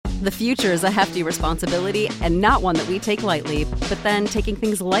The future is a hefty responsibility and not one that we take lightly. But then taking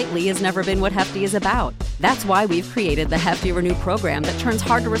things lightly has never been what Hefty is about. That's why we've created the Hefty Renew program that turns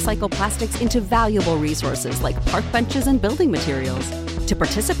hard-to-recycle plastics into valuable resources like park benches and building materials. To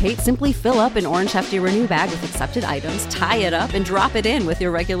participate, simply fill up an orange Hefty Renew bag with accepted items, tie it up, and drop it in with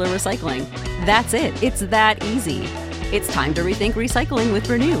your regular recycling. That's it. It's that easy. It's time to rethink recycling with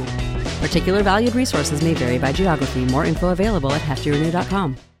Renew. Particular valued resources may vary by geography. More info available at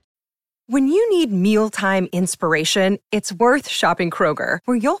heftyrenew.com. When you need mealtime inspiration, it's worth shopping Kroger,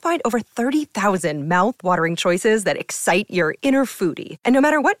 where you'll find over 30,000 mouth-watering choices that excite your inner foodie. And no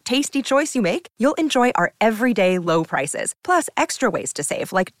matter what tasty choice you make, you'll enjoy our everyday low prices, plus extra ways to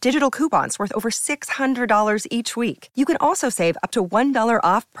save, like digital coupons worth over $600 each week. You can also save up to $1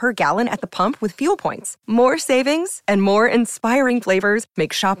 off per gallon at the pump with fuel points. More savings and more inspiring flavors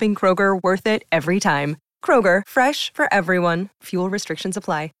make shopping Kroger worth it every time. Kroger, fresh for everyone. Fuel restrictions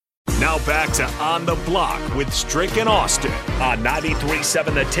apply. Now back to On the Block with Strick and Austin on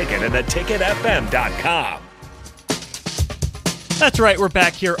 93.7 The Ticket and theticketfm.com. That's right, we're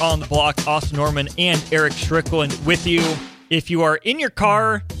back here on The Block. Austin Norman and Erick Strickland with you. If you are in your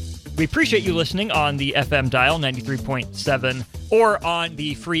car, we appreciate you listening on the FM dial, 93.7, or on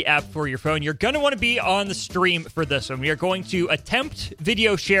the free app for your phone. You're going to want to be on the stream for this one. We are going to attempt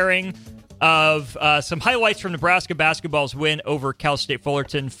video sharing of some highlights from Nebraska basketball's win over Cal State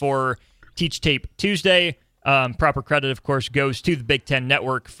Fullerton for Teach Tape Tuesday. Proper credit, of course, goes to the Big Ten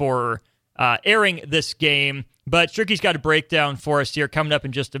Network for airing this game. But Stricky's got a breakdown for us here coming up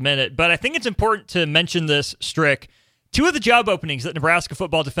in just a minute. But I think it's important to mention this, Strick. Two of the job openings that Nebraska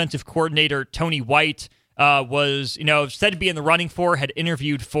football defensive coordinator Tony White was, said to be in the running for, had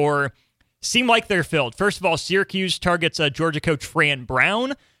interviewed for, seem like they're filled. First of all, Syracuse targets Georgia coach Fran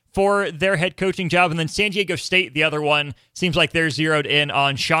Brown for their head coaching job. And then San Diego State, the other one, seems like they're zeroed in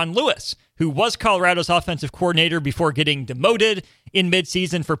on Sean Lewis, who was Colorado's offensive coordinator before getting demoted in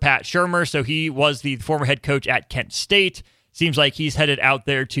midseason for Pat Shurmur. So he was the former head coach at Kent State. Seems like he's headed out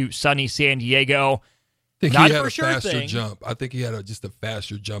there to sunny San Diego. I think he had a faster jump. I think he had just a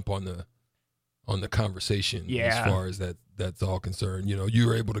faster jump on the conversation as far as that's all concerned. You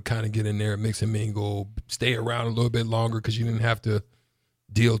were able to kind of get in there, mix and mingle, stay around a little bit longer because you didn't have to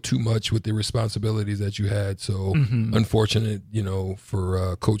deal too much with the responsibilities that you had. So unfortunate,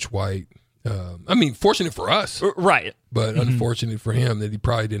 for Coach White. Fortunate for us. Right. But unfortunate for him that he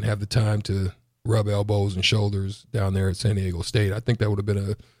probably didn't have the time to rub elbows and shoulders down there at San Diego State. I think that would have been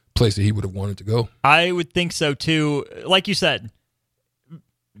a place that he would have wanted to go. I would think so, too. Like you said,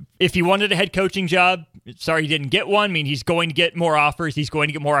 if he wanted a head coaching job, sorry he didn't get one. He's going to get more offers. He's going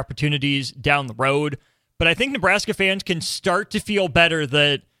to get more opportunities down the road. But I think Nebraska fans can start to feel better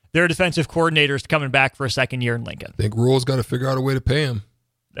that their defensive coordinator is coming back for a second year in Lincoln. I think Rule's got to figure out a way to pay him.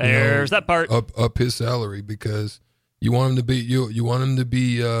 There's that part. Up his salary, because you want him to be you want him to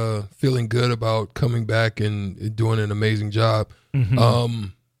be feeling good about coming back and doing an amazing job.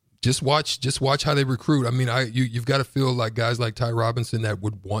 Just watch how they recruit. You've got to feel like guys like Ty Robinson that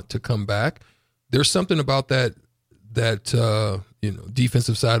would want to come back. There's something about that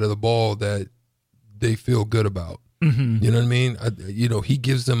defensive side of the ball that they feel good about. You know what I mean? He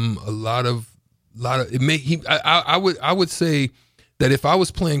gives them a lot of it. I would say that if I was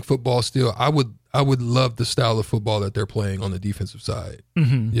playing football still, I would love the style of football that they're playing on the defensive side.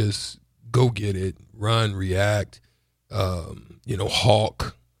 Just go get it, run, react,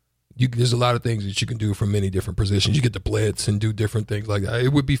 hawk. There's a lot of things that you can do from many different positions. You get to blitz and do different things like that.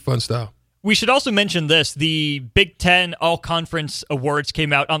 It would be fun style. We should also mention this. The Big Ten All-Conference Awards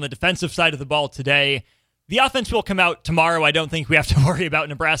came out on the defensive side of the ball today. The offense will come out tomorrow. I don't think we have to worry about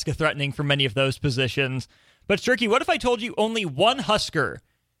Nebraska threatening for many of those positions. But, Stricky, what if I told you only one Husker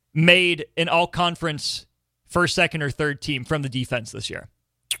made an all-conference first, second, or third team from the defense this year?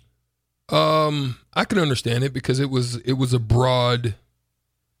 I can understand it because it was a broad.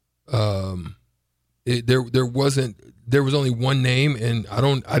 There was only one name, and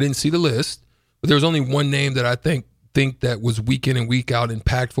I didn't see the list, but there was only one name that I think that was week in and week out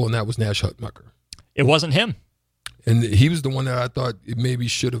impactful, and that was Nash Hutmacher. It wasn't him, and he was the one that I thought it maybe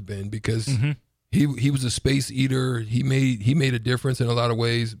should have been because he was a space eater. He made a difference in a lot of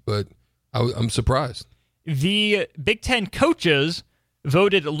ways, but I'm surprised. The Big Ten coaches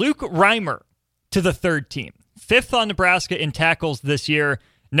voted Luke Reimer to the third team, fifth on Nebraska in tackles this year.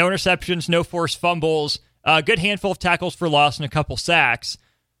 No interceptions, no forced fumbles, a good handful of tackles for loss, and a couple sacks.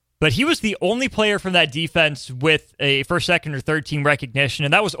 But he was the only player from that defense with a first, second, or third team recognition,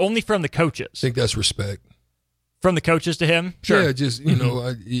 and that was only from the coaches. I think that's respect. From the coaches to him? Sure. Yeah, just,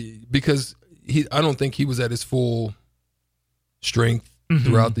 because I don't think he was at his full strength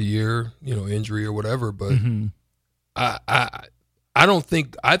throughout the year, injury or whatever. But I don't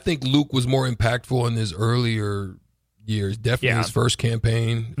think – I think Luke was more impactful in his earlier years, definitely his first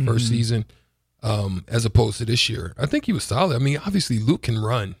campaign, first season, as opposed to this year. I think he was solid. I mean, obviously Luke can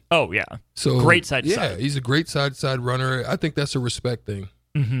run. Oh, yeah. So great side-to-side. Yeah, he's a great side-to-side runner. I think that's a respect thing,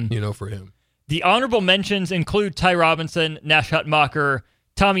 for him. The honorable mentions include Ty Robinson, Nash Hutmacher,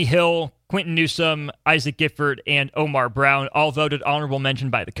 Tommy Hill, Quentin Newsome, Isaac Gifford, and Omar Brown, all voted honorable mention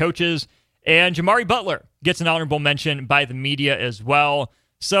by the coaches. And Jamari Butler gets an honorable mention by the media as well.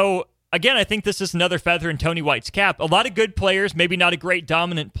 So, again, I think this is another feather in Tony White's cap. A lot of good players, maybe not a great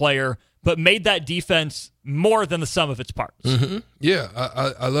dominant player, but made that defense more than the sum of its parts. Yeah,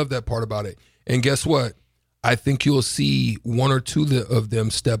 I love that part about it. And guess what? I think you'll see one or two of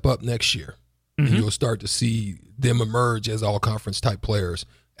them step up next year. And you'll start to see them emerge as all-conference type players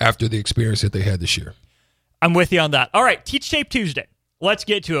after the experience that they had this year. I'm with you on that. All right, Teach Tape Tuesday. Let's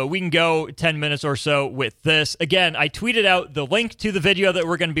get to it. We can go 10 minutes or so with this. Again, I tweeted out the link to the video that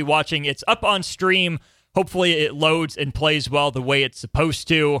we're going to be watching. It's up on stream. Hopefully it loads and plays well the way it's supposed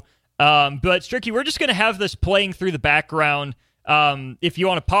to. But, Stricky, we're just going to have this playing through the background. If you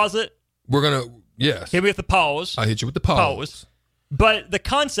want to pause it. We're going to, yes. Hit me with the pause. I'll hit you with the pause. But the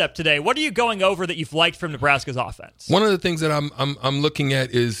concept today, what are you going over that you've liked from Nebraska's offense? One of the things that I'm looking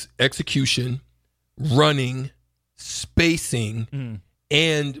at is execution, running, spacing,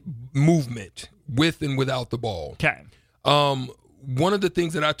 and movement with and without the ball. Okay. One of the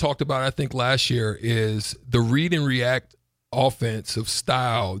things that I talked about, I think, last year is the read and react offensive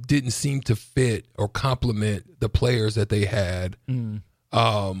style didn't seem to fit or complement the players that they had.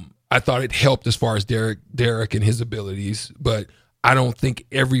 I thought it helped as far as Derek and his abilities, but I don't think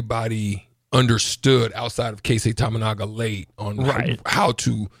everybody understood outside of Keisei Tamanaga late on how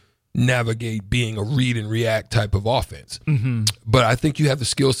to navigate being a read and react type of offense. But I think you have the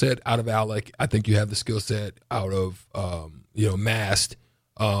skill set out of Alec. I think you have the skill set out of Mast.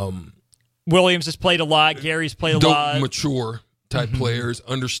 Williams has played a lot. Gary's played a lot. Mature type players,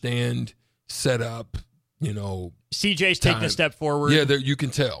 understand setup. CJ's taking a step forward. Yeah, you can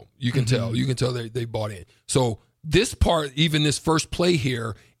tell. You can tell they bought in. So this part, even this first play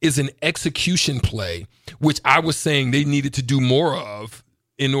here, is an execution play, which I was saying they needed to do more of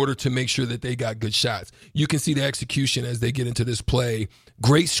in order to make sure that they got good shots. You can see the execution as they get into this play.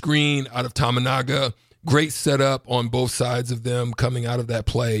 Great screen out of Tamanaga. Great setup on both sides of them coming out of that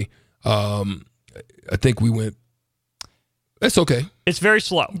play. I think we went. That's okay. It's very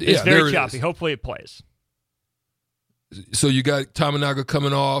slow. It's very choppy. Hopefully it plays. So you got Tamanaga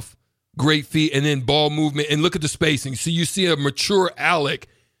coming off. Great feet, and then ball movement, and look at the spacing. So you see a mature Alec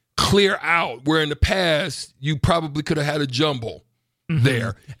clear out, where in the past you probably could have had a jumble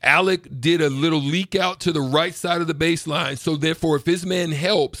there. Alec did a little leak out to the right side of the baseline, so therefore if his man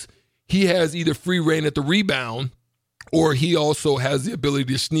helps, he has either free reign at the rebound, or he also has the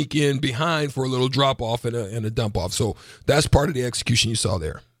ability to sneak in behind for a little drop-off and a dump-off. So that's part of the execution you saw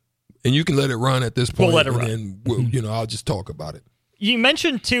there. And you can let it run at this point. We'll let it run. And I'll just talk about it. You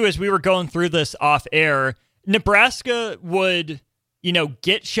mentioned, too, as we were going through this off air, Nebraska would,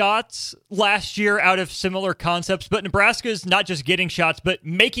 get shots last year out of similar concepts, but Nebraska's not just getting shots, but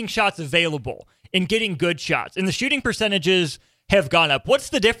making shots available and getting good shots. And the shooting percentages have gone up. What's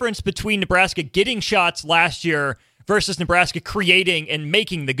the difference between Nebraska getting shots last year versus Nebraska creating and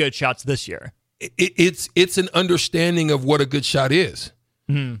making the good shots this year? It's an understanding of what a good shot is.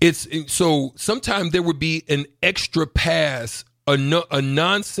 So sometimes there would be an extra pass, a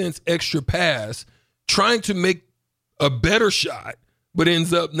nonsense extra pass, trying to make a better shot, but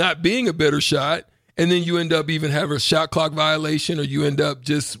ends up not being a better shot, and then you end up even having a shot clock violation, or you end up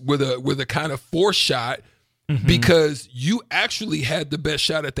just with a kind of forced shot because you actually had the best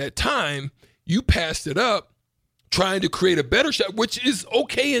shot at that time. You passed it up trying to create a better shot, which is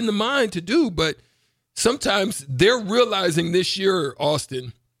okay in the mind to do, but sometimes they're realizing this year,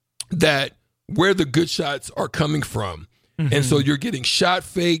 Austin, that where the good shots are coming from. And so you're getting shot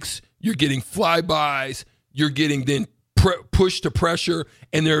fakes, you're getting flybys, you're getting then push to pressure,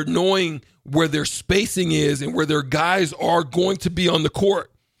 and they're knowing where their spacing is and where their guys are going to be on the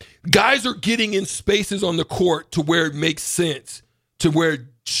court. Guys are getting in spaces on the court to where it makes sense, to where it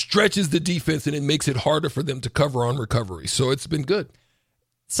stretches the defense and it makes it harder for them to cover on recovery. So it's been good.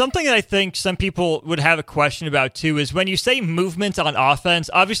 Something that I think some people would have a question about, too, is when you say movement on offense,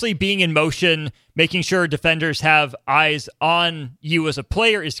 obviously being in motion, making sure defenders have eyes on you as a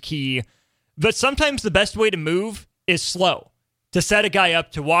player is key. But sometimes the best way to move is slow, to set a guy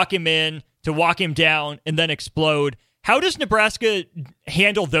up, to walk him in, to walk him down, and then explode. How does Nebraska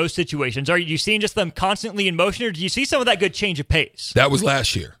handle those situations? Are you seeing just them constantly in motion, or do you see some of that good change of pace? That was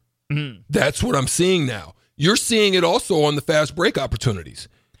last year. Mm-hmm. That's what I'm seeing now. You're seeing it also on the fast break opportunities.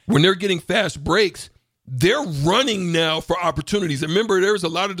 When they're getting fast breaks, they're running now for opportunities. Remember, there was a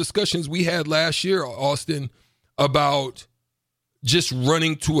lot of discussions we had last year, Austin, about just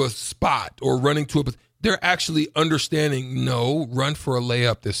running to a spot or running to a – they're actually understanding, no, run for a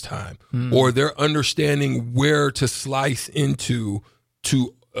layup this time. Or they're understanding where to slice into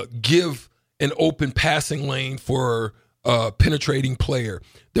to give an open passing lane for a penetrating player.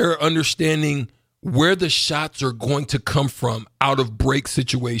 They're understanding where the shots are going to come from out of break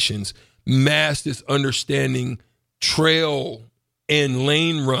situations. Mast is understanding trail and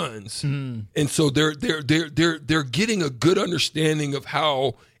lane runs. And so they're getting a good understanding of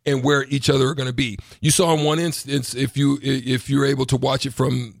how and where each other are going to be. You saw in one instance, if you're able to watch it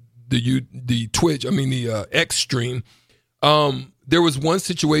from the Twitch, the X stream, there was one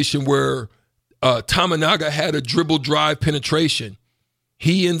situation where Tamanaga had a dribble drive penetration.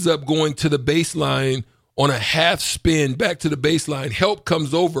 He ends up going to the baseline on a half spin back to the baseline. Help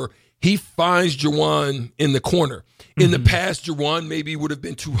comes over. He finds Jawan in the corner. In the past, Jawan maybe would have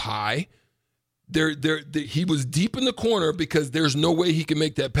been too high. He was deep in the corner because there's no way he can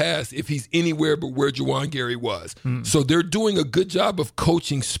make that pass if he's anywhere but where Jawan Gary was. So they're doing a good job of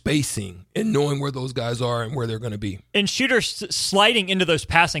coaching spacing and knowing where those guys are and where they're going to be. And shooters sliding into those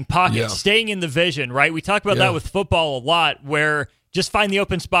passing pockets, staying in the vision, right? We talk about that with football a lot, where just find the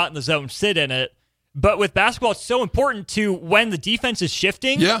open spot in the zone, sit in it. But with basketball, it's so important to, when the defense is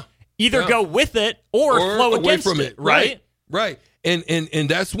shifting, either go with it or flow away against from it. Right. And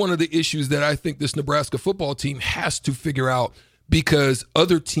that's one of the issues that I think this Nebraska football team has to figure out, because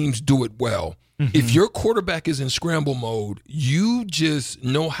other teams do it well. If your quarterback is in scramble mode, you just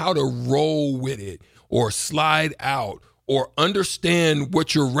know how to roll with it or slide out or understand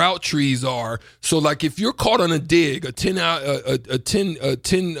what your route trees are. So, like, if you're caught on a dig, a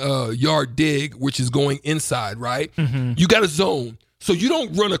 10-yard dig, which is going inside, right? You got a zone. So you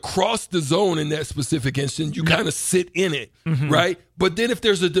don't run across the zone in that specific instance. You kind of sit in it, right? But then if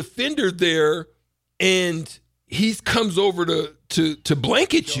there's a defender there and he comes over to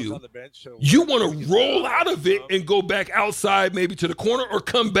blanket you, you want to roll out of it and go back outside, maybe to the corner, or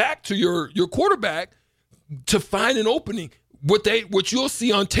come back to your quarterback to find an opening. What you'll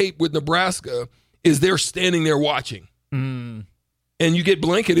see on tape with Nebraska is they're standing there watching. And you get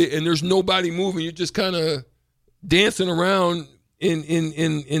blanketed and there's nobody moving. You're just kind of dancing around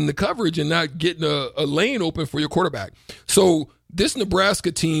in the coverage and not getting a lane open for your quarterback. So this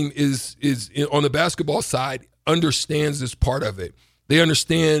Nebraska team is on the basketball side, understands this part of it. They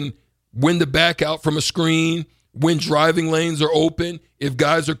understand when to back out from a screen, when driving lanes are open, if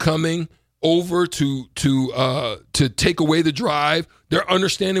guys are coming over to take away the drive. They're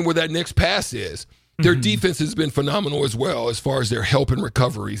understanding where that next pass is. Their defense has been phenomenal as well as far as their help and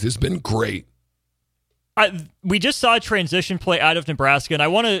recoveries. It's been great. We just saw a transition play out of Nebraska, and I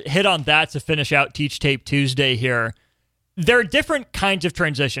want to hit on that to finish out Teach Tape Tuesday here. There are different kinds of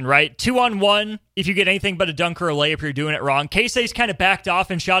transition, right? 2-on-1, if you get anything but a dunk or a layup, you're doing it wrong. Casey's kind of backed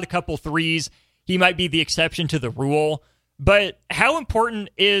off and shot a couple threes. He might be the exception to the rule. But how important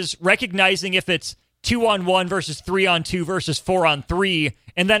is recognizing if it's 2-on-1 versus 3-on-2 versus 4-on-3,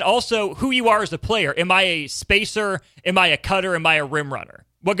 and then also who you are as a player? Am I a spacer? Am I a cutter? Am I a rim runner?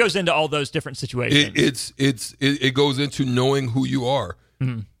 What goes into all those different situations? It goes into knowing who you are,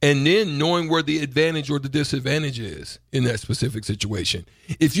 and then knowing where the advantage or the disadvantage is in that specific situation.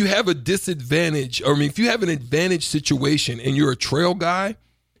 If you have a disadvantage, if you have an advantage situation and you're a trail guy,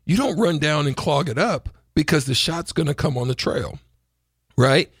 you don't run down and clog it up because the shot's going to come on the trail,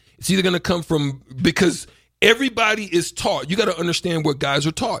 right? It's either going to come from, because everybody is taught. You got to understand what guys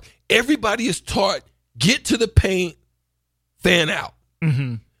are taught. Everybody is taught, get to the paint, fan out.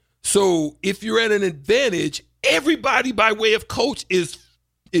 So if you're at an advantage, everybody by way of coach is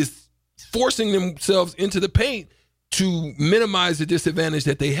forcing themselves into the paint to minimize the disadvantage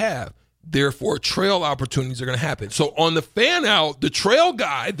that they have. Therefore, trail opportunities are going to happen. So on the fan out, the trail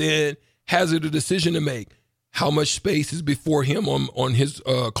guy then has a decision to make. How much space is before him on his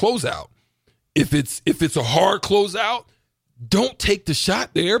closeout? If it's a hard closeout, don't take the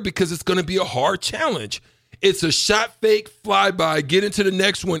shot there because it's going to be a hard challenge. It's a shot fake, flyby, get into the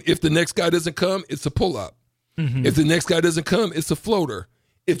next one. If the next guy doesn't come, it's a pull-up. If the next guy doesn't come, it's a floater.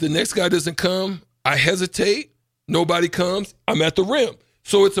 If the next guy doesn't come, I hesitate. Nobody comes. I'm at the rim.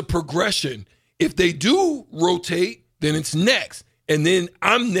 So it's a progression. If they do rotate, then it's next. And then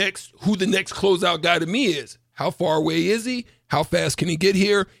I'm next, who the next closeout guy to me is. How far away is he? How fast can he get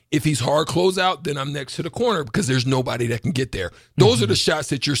here? If he's hard closeout, then I'm next to the corner because there's nobody that can get there. Those are the shots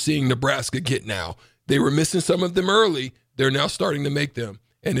that you're seeing Nebraska get now. They were missing some of them early. They're now starting to make them.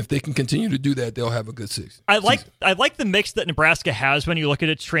 And if they can continue to do that, they'll have a good season. I like the mix that Nebraska has when you look at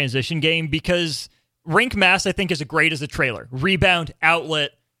its transition game, because Rink Mass, I think, is great as a trailer. Rebound,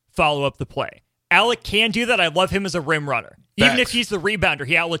 outlet, follow up the play. Alec can do that. I love him as a rim runner. Even if he's the rebounder,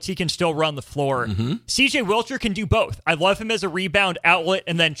 he can still run the floor. CJ Wilcher can do both. I love him as a rebound, outlet,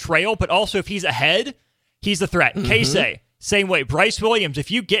 and then trail, but also if he's ahead, he's a threat. Casey, same way. Bryce Williams,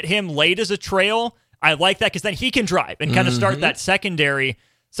 if you get him late as a trail, I like that because then he can drive and kind of start that secondary.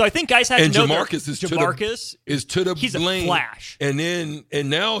 So I think guys have to know Jamarcus is to the he's lane. A flash. And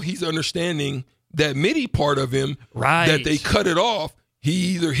now he's understanding that midi part of him, that they cut it off. He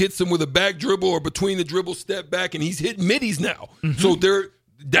either hits him with a back dribble or between the dribble step back, and he's hitting middies now. So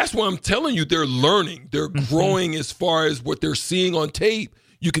that's why I'm telling you, they're learning. They're growing as far as what they're seeing on tape.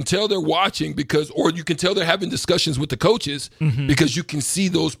 You can tell they're watching or you can tell they're having discussions with the coaches because you can see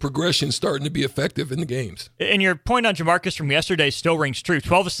those progressions starting to be effective in the games. And your point on Jamarcus from yesterday still rings true.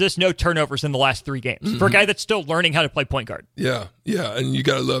 12 assists, no turnovers in the last 3 games for a guy that's still learning how to play point guard. Yeah, and you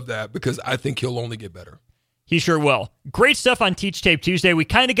got to love that because I think he'll only get better. He sure will. Great stuff on Teach Tape Tuesday. We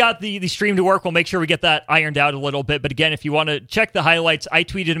kind of got the stream to work. We'll make sure we get that ironed out a little bit. But again, if you want to check the highlights, I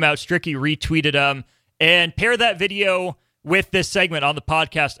tweeted them out. Stricky retweeted them. And pair that video with this segment on the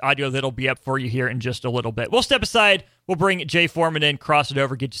podcast audio that'll be up for you here in just a little bit. We'll step aside. We'll bring Jay Foreman in, cross it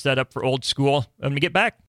over, get you set up for old school. I'm going to get back.